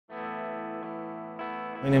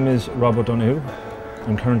My name is Rob O'Donoghue.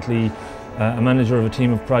 I'm currently a manager of a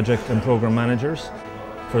team of project and programme managers.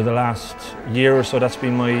 For the last year or so, that's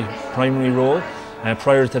been my primary role.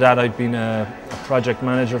 Prior to that, I'd been a project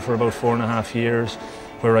manager for about 4.5 years,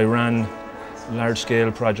 where I ran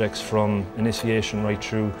large-scale projects from initiation right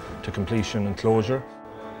through to completion and closure.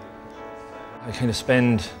 I kind of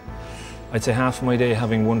spend, I'd say, half of my day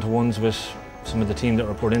having one-to-ones with some of the team that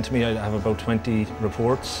report into me. I have about 20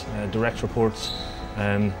 reports, direct reports,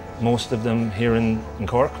 most of them here in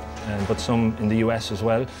Cork, but some in the US as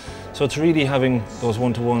well. So it's really having those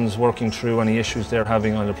one-to-ones, working through any issues they're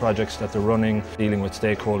having on the projects that they're running, dealing with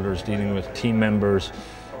stakeholders, dealing with team members,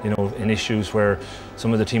 in issues where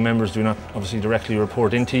some of the team members do not obviously directly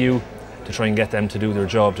report into you, to try and get them to do their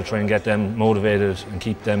job, to try and get them motivated and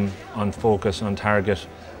keep them on focus, on target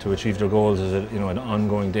to achieve their goals is an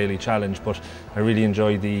ongoing daily challenge. But I really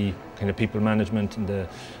enjoy the kind of people management and the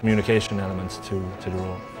communication elements to the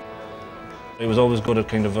role. I was always good at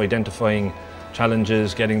kind of identifying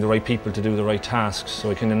challenges, getting the right people to do the right tasks,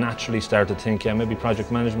 so I kind of naturally started to think, yeah, maybe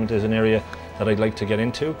project management is an area that I'd like to get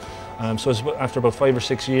into. So after about 5 or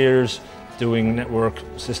 6 years doing network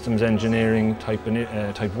systems engineering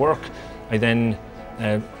type work, I then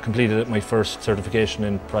completed my first certification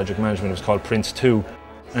in project management. It was called Prince 2.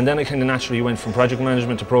 And then I kind of naturally went from project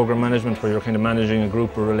management to program management, where you're kind of managing a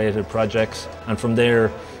group of related projects. And from there,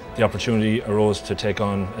 the opportunity arose to take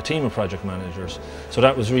on a team of project managers. So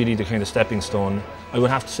that was really the kind of stepping stone. I would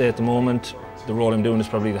have to say at the moment, the role I'm doing is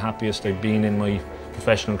probably the happiest I've been in my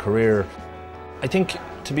professional career. I think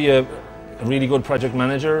to be a really good project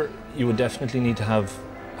manager, you would definitely need to have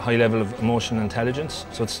a high level of emotional intelligence.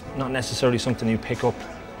 So it's not necessarily something you pick up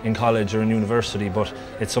in college or in university, but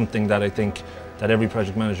it's something that I think that every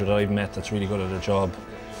project manager that I've met that's really good at their job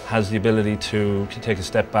has the ability to take a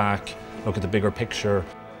step back, look at the bigger picture.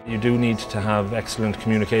 You do need to have excellent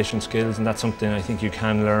communication skills, and that's something I think you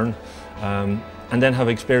can learn. And then have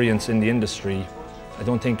experience in the industry. I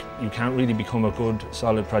don't think you can't really become a good,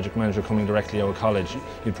 solid project manager coming directly out of college.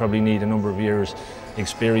 You'd probably need a number of years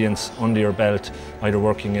experience under your belt, either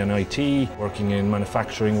working in IT, working in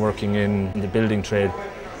manufacturing, working in the building trade.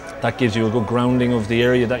 That gives you a good grounding of the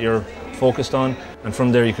area that you're focused on, and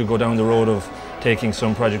from there you could go down the road of taking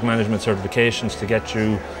some project management certifications to get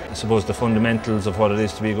you, I suppose, the fundamentals of what it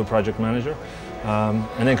is to be a good project manager.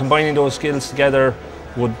 And then combining those skills together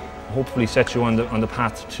would hopefully set you on the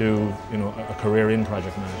path to a career in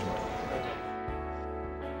project management.